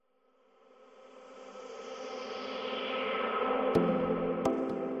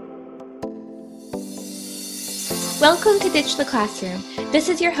Welcome to Ditch the Classroom. This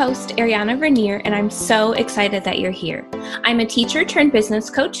is your host, Ariana Vernier, and I'm so excited that you're here. I'm a teacher turned business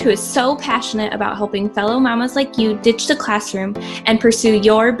coach who is so passionate about helping fellow mamas like you ditch the classroom and pursue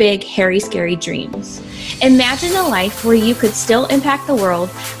your big, hairy, scary dreams. Imagine a life where you could still impact the world,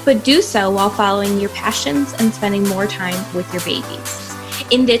 but do so while following your passions and spending more time with your babies.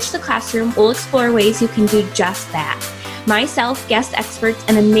 In Ditch the Classroom, we'll explore ways you can do just that. Myself, guest experts,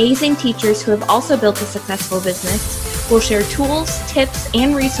 and amazing teachers who have also built a successful business will share tools, tips,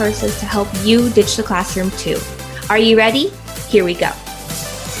 and resources to help you ditch the classroom too. Are you ready? Here we go.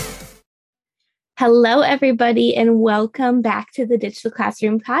 Hello, everybody, and welcome back to the Ditch the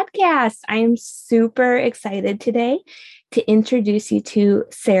Classroom podcast. I am super excited today to introduce you to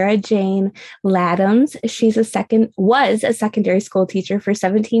Sarah Jane Ladhams. She was a secondary school teacher for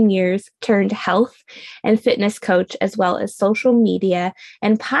 17 years, turned health and fitness coach, as well as social media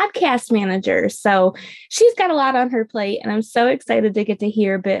and podcast manager. So she's got a lot on her plate, and I'm so excited to get to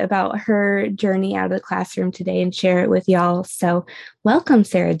hear a bit about her journey out of the classroom today and share it with y'all. So welcome,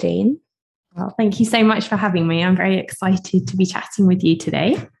 Sarah Jane. Well, thank you so much for having me. I'm very excited to be chatting with you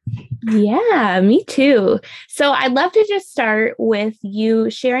today. Yeah, me too. So I'd love to just start with you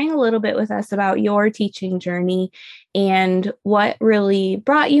sharing a little bit with us about your teaching journey and what really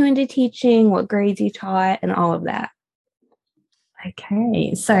brought you into teaching, what grades you taught, and all of that.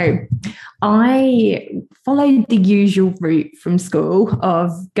 Okay, so I followed the usual route from school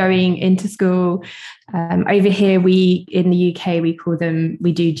of going into school. Over here, in the UK, we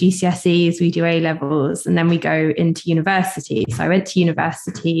do GCSEs, we do A-levels, and then we go into university. So I went to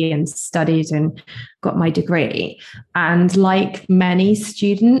university and studied and got my degree. And like many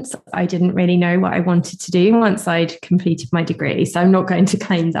students, I didn't really know what I wanted to do once I'd completed my degree. So I'm not going to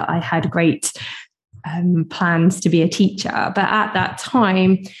claim that I had great plans to be a teacher. But at that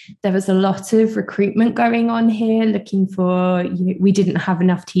time, there was a lot of recruitment going on here we didn't have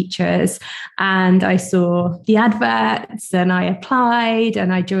enough teachers. And I saw the adverts and I applied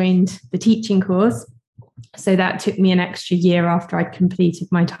and I joined the teaching course. So that took me an extra year after I'd completed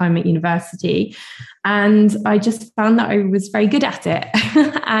my time at university. And I just found that I was very good at it.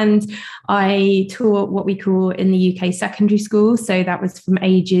 And I taught what we call in the UK secondary school. So that was from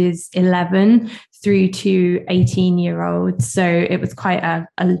ages 11 through to 18-year-olds. So it was quite a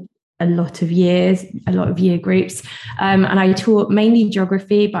lot of years, a lot of year groups. And I taught mainly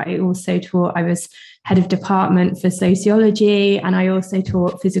geography, but I was head of department for sociology, and I also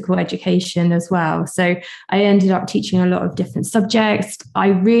taught physical education as well. So I ended up teaching a lot of different subjects. I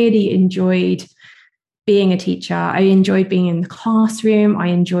really enjoyed being a teacher. I enjoyed being in the classroom. I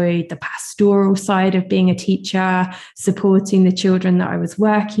enjoyed the pastoral side of being a teacher, supporting the children that I was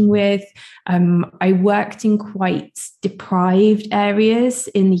working with. I worked in quite deprived areas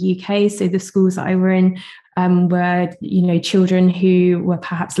in the UK. So the schools that I were in were, children who were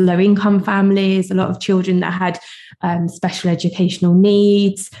perhaps low-income families, a lot of children that had special educational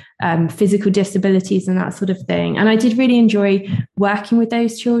needs, physical disabilities and that sort of thing. And I did really enjoy working with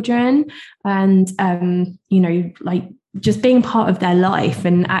those children and, just being part of their life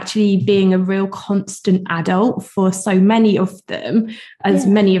and actually being a real constant adult for so many of them, as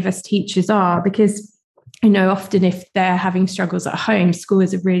many of us teachers are, because often if they're having struggles at home, school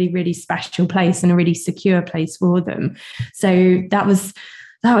is a really, really special place and a really secure place for them. So that was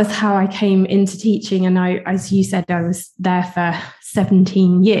how I came into teaching. And as you said, I was there for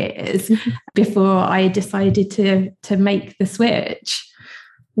 17 years before I decided to make the switch.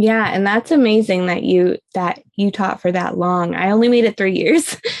 Yeah, and that's amazing that you taught for that long. I only made it 3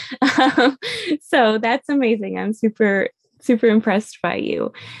 years. So that's amazing. I'm super, super impressed by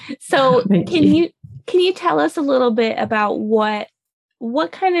you. So can you tell us a little bit about what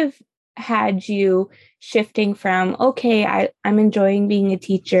kind of had you shifting from, okay, I'm enjoying being a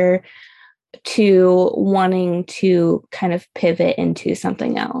teacher, to wanting to kind of pivot into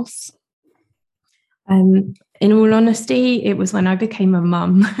something else? In all honesty, it was when I became a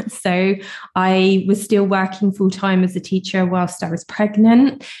mum. So I was still working full time as a teacher whilst I was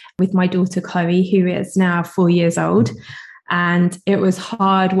pregnant with my daughter, Chloe, who is now 4 years old. And it was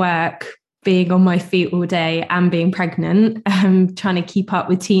hard work being on my feet all day and being pregnant, trying to keep up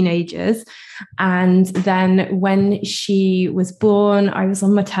with teenagers. And then when she was born, I was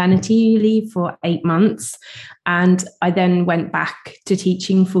on maternity leave for 8 months. And I then went back to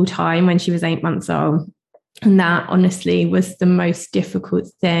teaching full time when she was 8 months old. And that honestly was the most difficult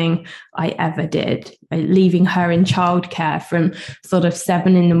thing I ever did, leaving her in childcare from sort of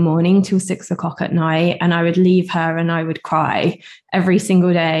 7 a.m. till 6 o'clock at night. And I would leave her and I would cry every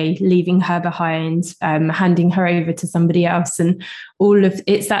single day, leaving her behind, handing her over to somebody else. And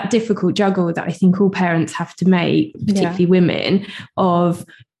it's that difficult juggle that I think all parents have to make, particularly women, of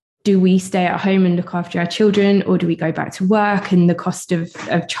do we stay at home and look after our children, or do we go back to work? And the cost of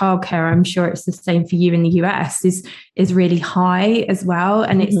childcare, I'm sure it's the same for you in the US, is really high as well.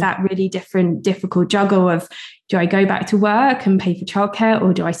 And it's that really difficult juggle of, do I go back to work and pay for childcare,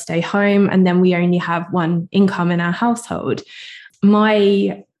 or do I stay home? And then we only have one income in our household.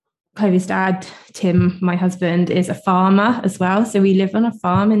 My Chloe's dad, Tim, my husband, is a farmer as well. So we live on a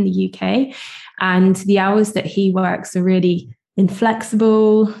farm in the UK, and the hours that he works are really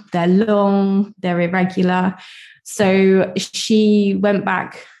inflexible, they're long, they're irregular. So I went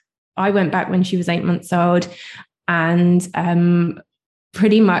back when she was 8 months old, and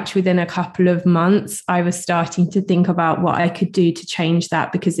pretty much within a couple of months, I was starting to think about what I could do to change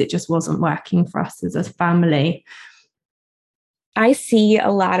that, because it just wasn't working for us as a family. I see a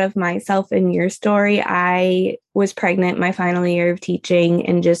lot of myself in your story. I was pregnant my final year of teaching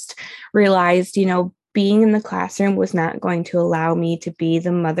and just realized, being in the classroom was not going to allow me to be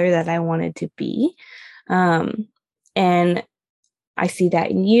the mother that I wanted to be. And I see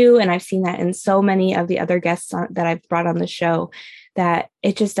that in you, and I've seen that in so many of the other guests that I've brought on the show, that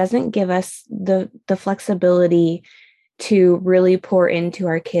it just doesn't give us the flexibility to really pour into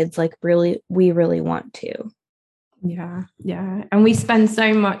our kids like we really want to. Yeah. And we spend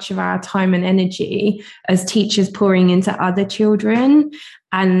so much of our time and energy as teachers pouring into other children.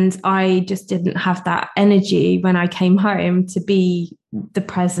 And I just didn't have that energy when I came home to be the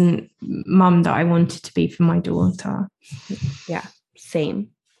present mum that I wanted to be for my daughter. Yeah, same.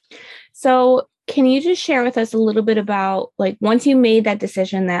 So can you just share with us a little bit about, like, once you made that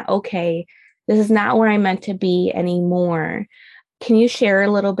decision that, okay, this is not where I'm meant to be anymore, can you share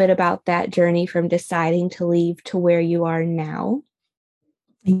a little bit about that journey from deciding to leave to where you are now?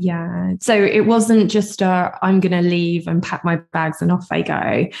 Yeah. So it wasn't just I'm going to leave and pack my bags and off I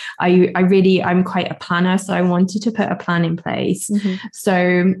go. I'm quite a planner. So I wanted to put a plan in place.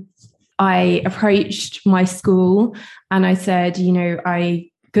 So I approached my school and I said,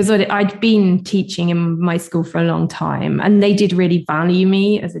 because I'd been teaching in my school for a long time, and they did really value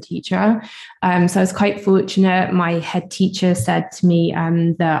me as a teacher. So I was quite fortunate. My head teacher said to me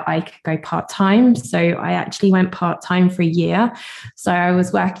that I could go part-time. So I actually went part-time for a year. So I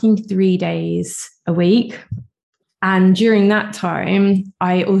was working 3 days a week. And during that time,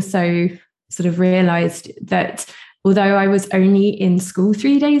 I also sort of realized that although I was only in school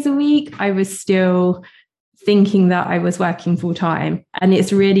 3 days a week, I was still thinking that I was working full time. And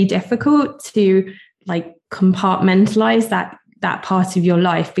it's really difficult to compartmentalize that part of your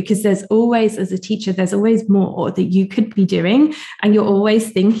life, because there's always, as a teacher, there's always more that you could be doing. And you're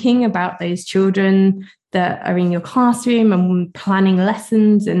always thinking about those children that are in your classroom and planning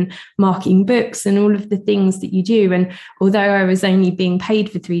lessons and marking books and all of the things that you do. And although I was only being paid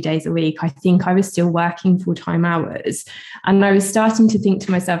for 3 days a week, I think I was still working full-time hours. And I was starting to think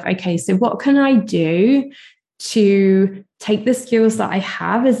to myself, okay, so what can I do to take the skills that I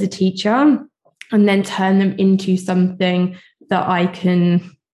have as a teacher and then turn them into something that I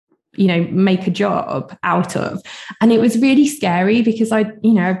can, make a job out of? And it was really scary, because I've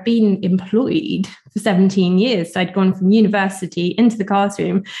been employed for 17 years. So I'd gone from university into the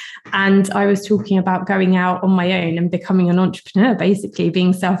classroom, and I was talking about going out on my own and becoming an entrepreneur, basically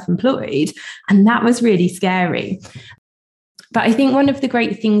being self-employed. And that was really scary. But I think one of the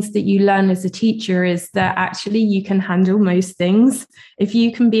great things that you learn as a teacher is that actually you can handle most things. If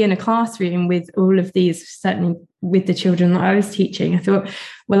you can be in a classroom with all of these, certainly with the children that I was teaching, I thought,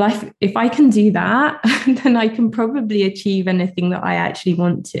 well, if I can do that, then I can probably achieve anything that I actually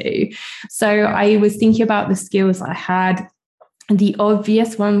want to. So I was thinking about the skills that I had. The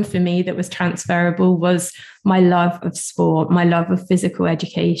obvious one for me that was transferable was my love of sport, my love of physical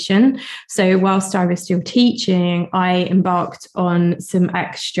education. So whilst I was still teaching, I embarked on some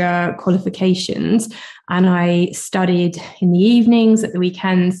extra qualifications, and I studied in the evenings, at the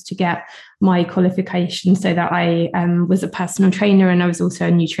weekends, to get my qualification, so that I was a personal trainer, and I was also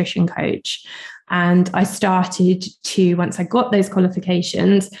a nutrition coach. And I started to, once I got those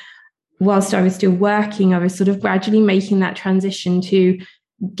qualifications, whilst I was still working, I was sort of gradually making that transition to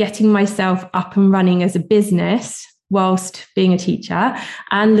getting myself up and running as a business whilst being a teacher,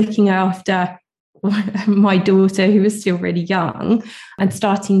 and looking after my daughter, who was still really young, and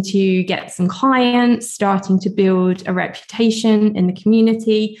starting to get some clients, starting to build a reputation in the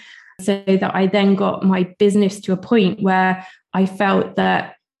community. so that I then got my business to a point where I felt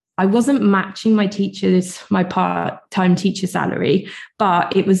that I wasn't matching my part-time teacher salary,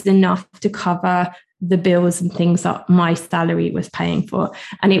 but it was enough to cover the bills and things that my salary was paying for.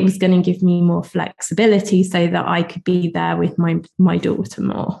 And it was going to give me more flexibility so that I could be there with my daughter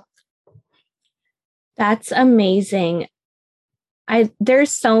more. That's amazing.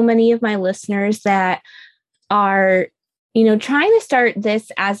 There's so many of my listeners that are, trying to start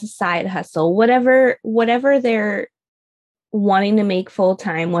this as a side hustle, whatever they're wanting to make full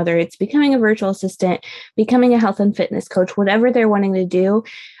time, whether it's becoming a virtual assistant, becoming a health and fitness coach, whatever they're wanting to do.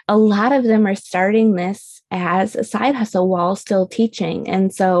 A lot of them are starting this as a side hustle while still teaching.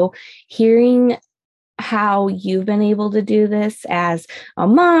 And so hearing how you've been able to do this as a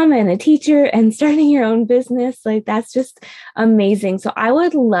mom and a teacher and starting your own business, like that's just amazing. So I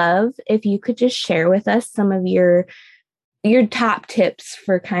would love if you could just share with us some of your top tips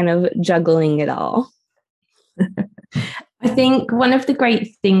for kind of juggling it all. I think one of the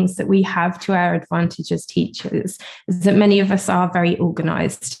great things that we have to our advantage as teachers is that many of us are very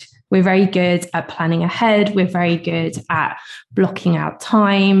organized. We're very good at planning ahead. We're very good at blocking out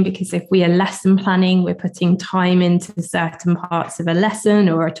time, because if we are lesson planning, we're putting time into certain parts of a lesson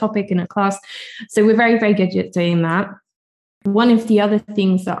or a topic in a class. So we're very, very good at doing that. One of the other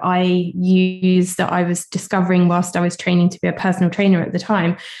things that I use that I was discovering whilst I was training to be a personal trainer at the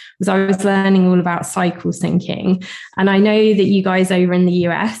time was I was learning all about cycle syncing. And I know that you guys over in the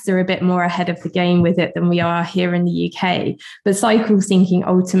US are a bit more ahead of the game with it than we are here in the UK. But cycle syncing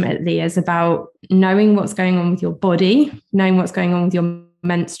ultimately is about knowing what's going on with your body, knowing what's going on with your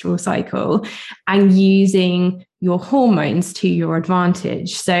menstrual cycle, and using your hormones to your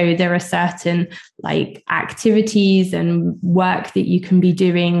advantage. So there are certain like activities and work that you can be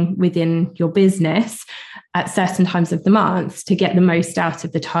doing within your business at certain times of the month to get the most out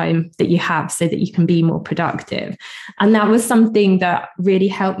of the time that you have so that you can be more productive. And that was something that really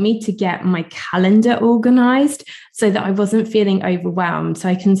helped me to get my calendar organized so that I wasn't feeling overwhelmed. So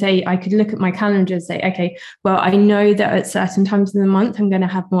I could look at my calendar and say, okay, well, I know that at certain times of the month, I'm going to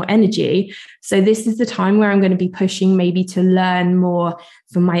have more energy. So this is the time where I'm going to be pushing maybe to learn more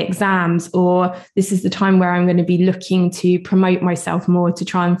for my exams, or this is the time where I'm going to be looking to promote myself more to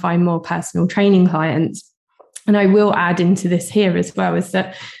try and find more personal training clients. And I will add into this here as well, is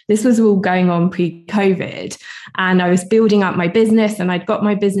that this was all going on pre-COVID, and I was building up my business, and I'd got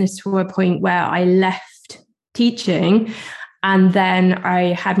my business to a point where I left teaching, and then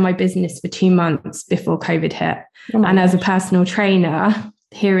I had my business for 2 months before COVID hit. Oh, and as a personal trainer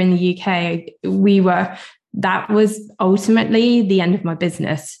here in the UK, that was ultimately the end of my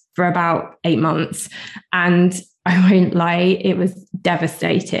business for about 8 months. And I won't lie, it was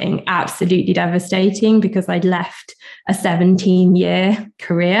devastating, absolutely devastating, because I'd left a 17-year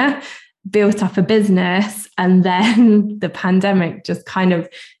career, built up a business, and then the pandemic just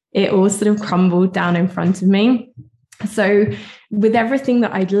it all sort of crumbled down in front of me. So with everything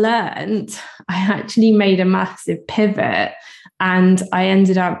that I'd learned, I actually made a massive pivot, and I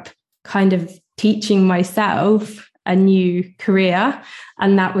ended up kind of teaching myself a new career.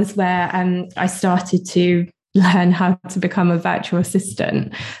 And that was where I started to learn how to become a virtual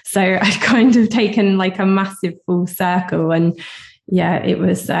assistant. So I'd kind of taken like a massive full circle, and yeah, it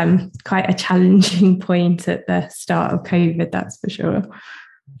was quite a challenging point at the start of COVID, that's for sure.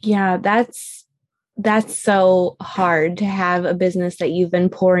 Yeah, that's so hard to have a business that you've been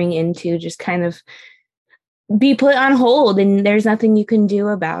pouring into just kind of be put on hold, and there's nothing you can do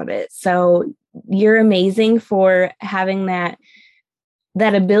about it. So you're amazing for having that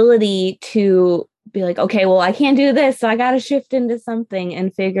ability to be like, okay, well, I can't do this, so I got to shift into something,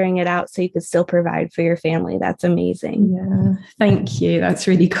 and figuring it out so you can still provide for your family. That's amazing. Yeah, thank you. That's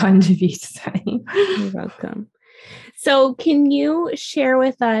really kind of you to say. You're welcome. So can you share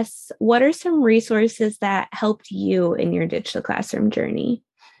with us, what are some resources that helped you in your digital classroom journey?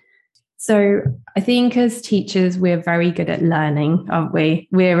 So I think as teachers, we're very good at learning, aren't we?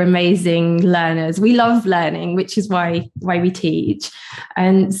 We're amazing learners. We love learning, which is why we teach.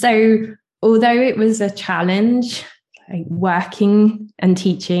 And so although it was a challenge, like working and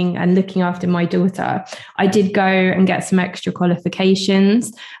teaching and looking after my daughter, I did go and get some extra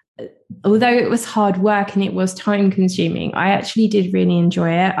qualifications. Although it was hard work and it was time consuming, I actually did really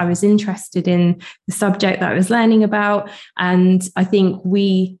enjoy it. I was interested in the subject that I was learning about. And I think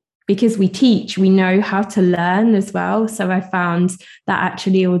because we teach, we know how to learn as well. So I found that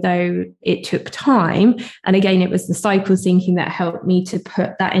actually, although it took time, and again, it was the cycle syncing that helped me to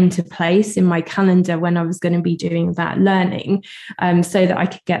put that into place in my calendar when I was going to be doing that learning, so that I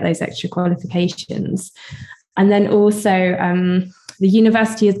could get those extra qualifications. And then also, the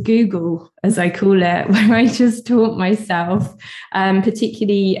University of Google, as I call it, where I just taught myself,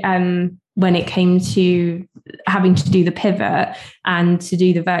 particularly when it came to having to do the pivot and to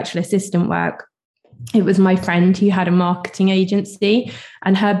do the virtual assistant work. It was my friend who had a marketing agency,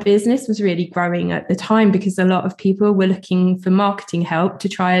 and her business was really growing at the time because a lot of people were looking for marketing help to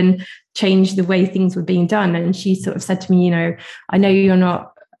try and change the way things were being done. And she sort of said to me, I know you're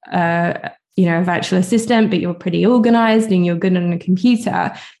not a virtual assistant, but you're pretty organized and you're good on a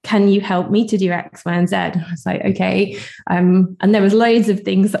computer. Can you help me to do X, Y, and Z? And I was like, okay. And there was loads of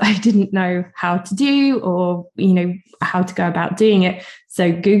things that I didn't know how to do or, how to go about doing it.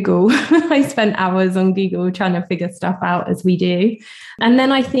 So Google, I spent hours on Google trying to figure stuff out as we do. And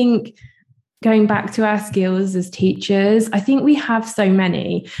then I think going back to our skills as teachers, I think we have so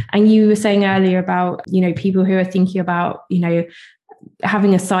many. And you were saying earlier about, people who are thinking about,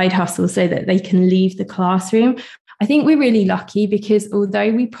 having a side hustle so that they can leave the classroom. I think we're really lucky because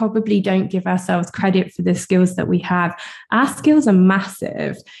although we probably don't give ourselves credit for the skills that we have, our skills are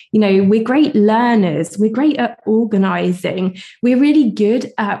massive. We're great learners. We're great at organizing. We're really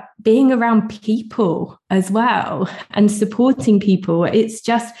good at being around people as well and supporting people. It's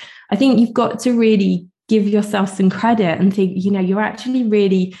just, I think you've got to really give yourself some credit and think, you're actually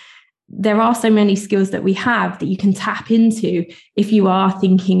really, there are so many skills that we have that you can tap into if you are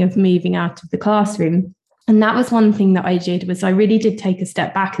thinking of moving out of the classroom. And that was one thing that I did, was I really did take a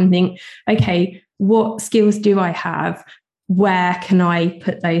step back and think, okay, what skills do I have? Where can I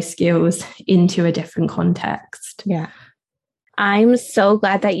put those skills into a different context? Yeah. I'm so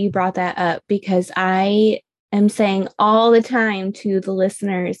glad that you brought that up, because I am saying all the time to the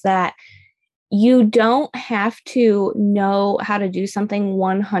listeners that you don't have to know how to do something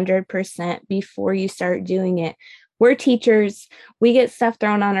 100% before you start doing it. We're teachers. We get stuff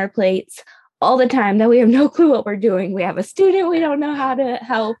thrown on our plates all the time that we have no clue what we're doing. We have a student we don't know how to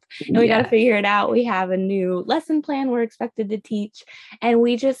help, and we got to figure it out. We have a new lesson plan we're expected to teach, and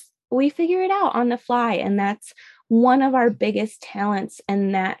we figure it out on the fly. And that's one of our biggest talents,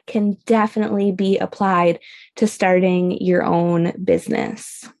 and that can definitely be applied to starting your own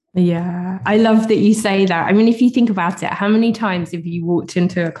business. Yeah, I love that you say that. I mean, if you think about it, how many times have you walked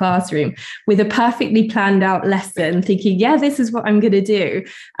into a classroom with a perfectly planned out lesson thinking, yeah, this is what I'm going to do,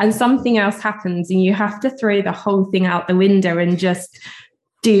 and something else happens and you have to throw the whole thing out the window and just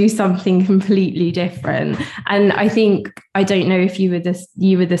do something completely different. And I think, I don't know if you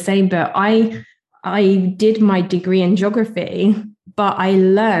were the same, but I did my degree in geography, but I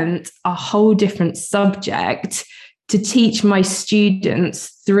learned a whole different subject to teach my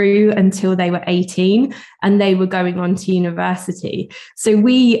students through until they were 18 and they were going on to university. So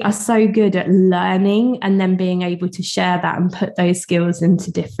we are so good at learning and then being able to share that and put those skills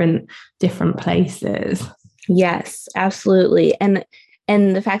into different places. Yes, absolutely. And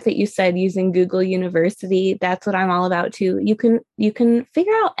the fact that you said using Google University, that's what I'm all about too. You can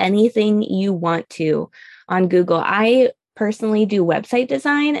figure out anything you want to on Google. I personally do website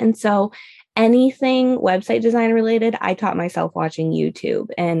design, and so anything website design related, I taught myself watching YouTube,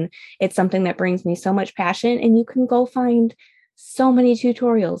 and it's something that brings me so much passion, and you can go find so many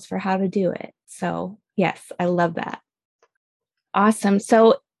tutorials for how to do it. So yes, I love that. Awesome.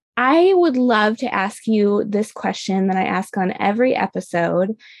 So I would love to ask you this question that I ask on every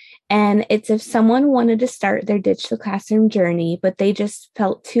episode. And it's, if someone wanted to start their Ditch the Classroom journey, but they just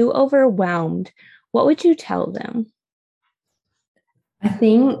felt too overwhelmed, what would you tell them? I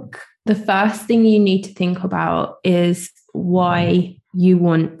think the first thing you need to think about is why you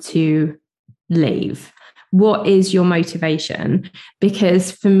want to leave. What is your motivation?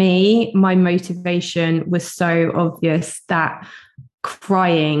 Because for me, my motivation was so obvious that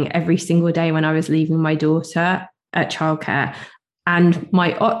crying every single day when I was leaving my daughter at childcare. And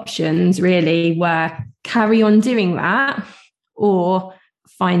my options really were carry on doing that or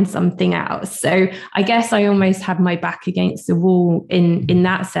find something else. So I guess I almost had my back against the wall in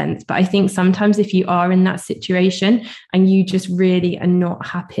that sense. But I think sometimes if you are in that situation and you just really are not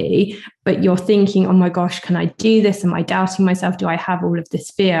happy, but you're thinking, oh my gosh, can I do this? Am I doubting myself? Do I have all of this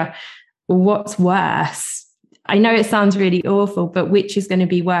fear? Well, what's worse? I know it sounds really awful, but which is going to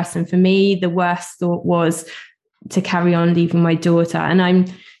be worse? And for me, the worst thought was to carry on leaving my daughter. And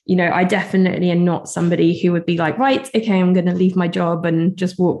I definitely am not somebody who would be like, right, okay, I'm going to leave my job and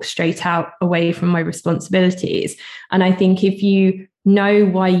just walk straight out away from my responsibilities. And I think if you know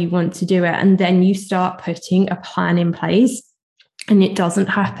why you want to do it, and then you start putting a plan in place, and it doesn't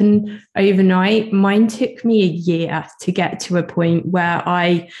happen overnight. Mine took me a year to get to a point where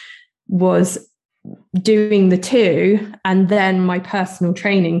I was doing the two and then my personal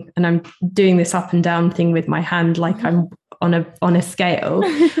training, and I'm doing this up and down thing with my hand like I'm on a scale,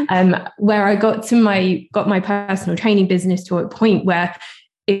 where I got my personal training business to a point where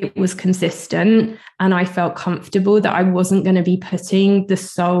it was consistent and I felt comfortable that I wasn't going to be putting the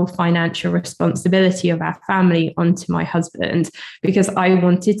sole financial responsibility of our family onto my husband, because I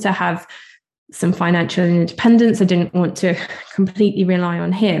wanted to have some financial independence. I didn't want to completely rely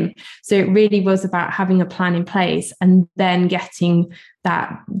on him. So it really was about having a plan in place and then getting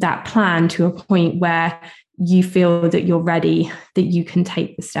that plan to a point where you feel that you're ready, that you can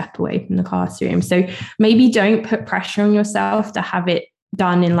take the step away from the classroom. So maybe don't put pressure on yourself to have it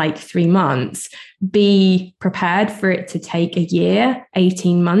done in like 3 months. Be prepared for it to take a year,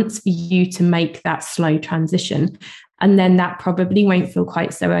 18 months for you to make that slow transition. And then that probably won't feel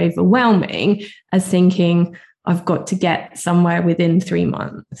quite so overwhelming as thinking, I've got to get somewhere within 3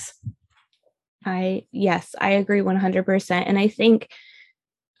 months. Yes, I agree 100%. And I think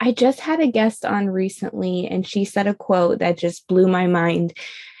I just had a guest on recently, and she said a quote that just blew my mind.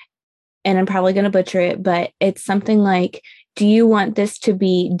 And I'm probably going to butcher it, but it's something like, do you want this to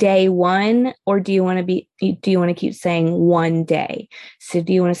be day one, or do you want to keep saying one day? So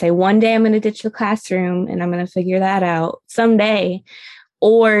do you want to say one day I'm going to ditch the classroom and I'm going to figure that out someday?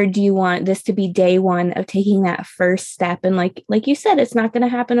 Or do you want this to be day one of taking that first step? And like you said, it's not going to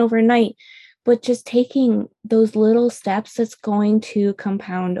happen overnight, but just taking those little steps that's going to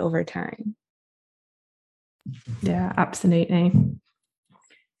compound over time. Yeah, absolutely.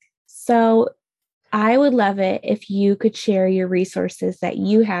 So I would love it if you could share your resources that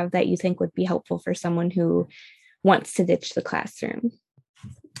you have that you think would be helpful for someone who wants to ditch the classroom.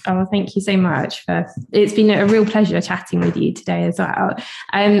 Oh, thank you so much. It's been a real pleasure chatting with you today as well.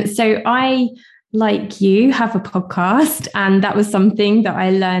 So I, like you, have a podcast, and that was something that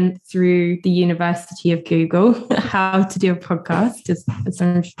I learned through the University of Google, how to do a podcast,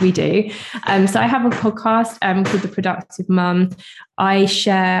 as we do. So I have a podcast called The Productive Mum. I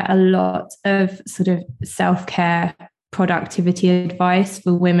share a lot of sort of self-care, productivity advice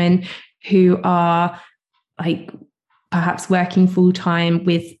for women who are like perhaps working full-time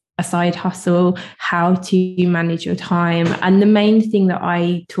with a side hustle, how to manage your time. And the main thing that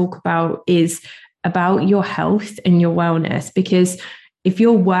I talk about is about your health and your wellness, because if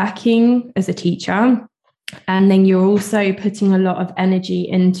you're working as a teacher and then you're also putting a lot of energy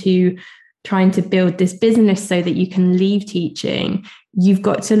into trying to build this business so that you can leave teaching, you've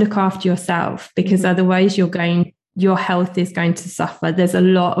got to look after yourself, because otherwise your health is going to suffer. There's a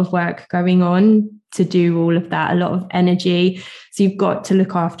lot of work going on to do all of that, a lot of energy. So you've got to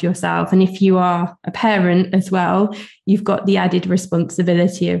look after yourself. And if you are a parent as well, you've got the added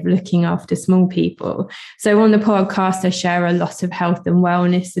responsibility of looking after small people. So on the podcast, I share a lot of health and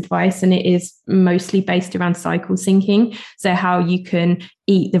wellness advice, and it is mostly based around cycle syncing. So how you can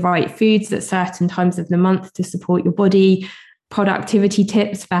eat the right foods at certain times of the month to support your body, productivity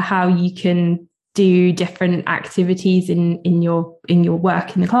tips for how you can do different activities in your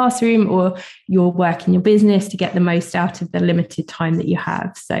work in the classroom or your work in your business to get the most out of the limited time that you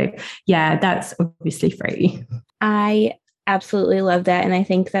have. So yeah, that's obviously free. I absolutely love that. And I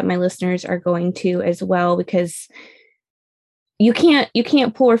think that my listeners are going to as well, because you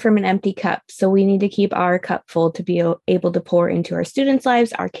can't pour from an empty cup. So we need to keep our cup full to be able to pour into our students'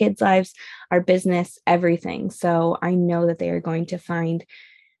 lives, our kids' lives, our business, everything. So I know that they are going to find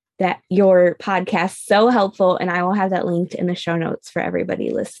that your podcast so helpful, and I will have that linked in the show notes for everybody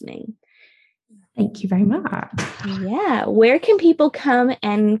listening. Thank you very much. Yeah. Where can people come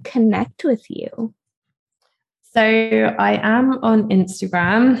and connect with you? So I am on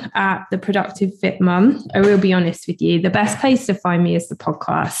Instagram at The Productive Fit Mum. I will be honest with you, the best place to find me is the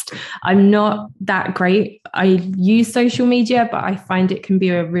podcast. I'm not that great. I use social media, but I find it can be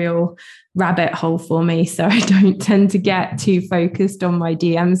a real rabbit hole for me. So I don't tend to get too focused on my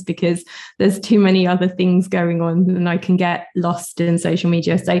DMs because there's too many other things going on and I can get lost in social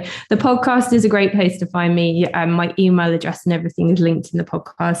media. So the podcast is a great place to find me. My email address and everything is linked in the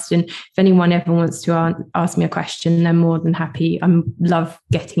podcast. And if anyone ever wants to ask me a question, they're more than happy. I love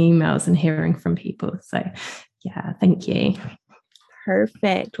getting emails and hearing from people. So yeah, thank you.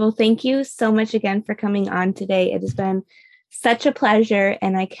 Perfect. Well, thank you so much again for coming on today. It has been such a pleasure,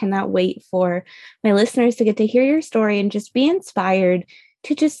 and I cannot wait for my listeners to get to hear your story and just be inspired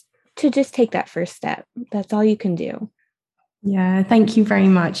to just take that first step. That's all you can do. Yeah, thank you very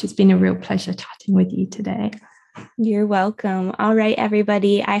much. It's been a real pleasure chatting with you today. You're welcome. All right,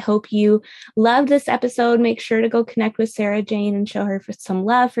 everybody. I hope you loved this episode. Make sure to go connect with Sarah Jane and show her some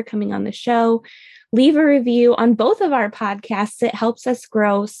love for coming on the show. Leave a review on both of our podcasts. It helps us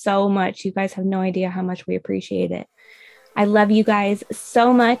grow so much. You guys have no idea how much we appreciate it. I love you guys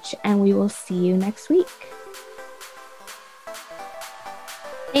so much, and we will see you next week.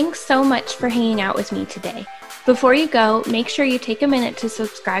 Thanks so much for hanging out with me today. Before you go, make sure you take a minute to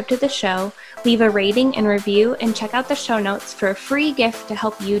subscribe to the show, leave a rating and review, and check out the show notes for a free gift to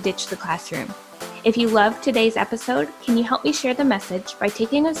help you ditch the classroom. If you loved today's episode, can you help me share the message by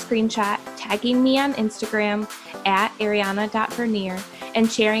taking a screenshot, tagging me on Instagram at ariana.vernier, and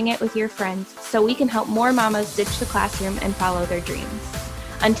sharing it with your friends so we can help more mamas ditch the classroom and follow their dreams.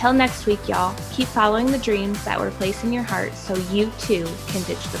 Until next week, y'all, keep following the dreams that were placed in your heart so you too can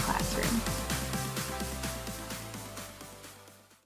ditch the classroom.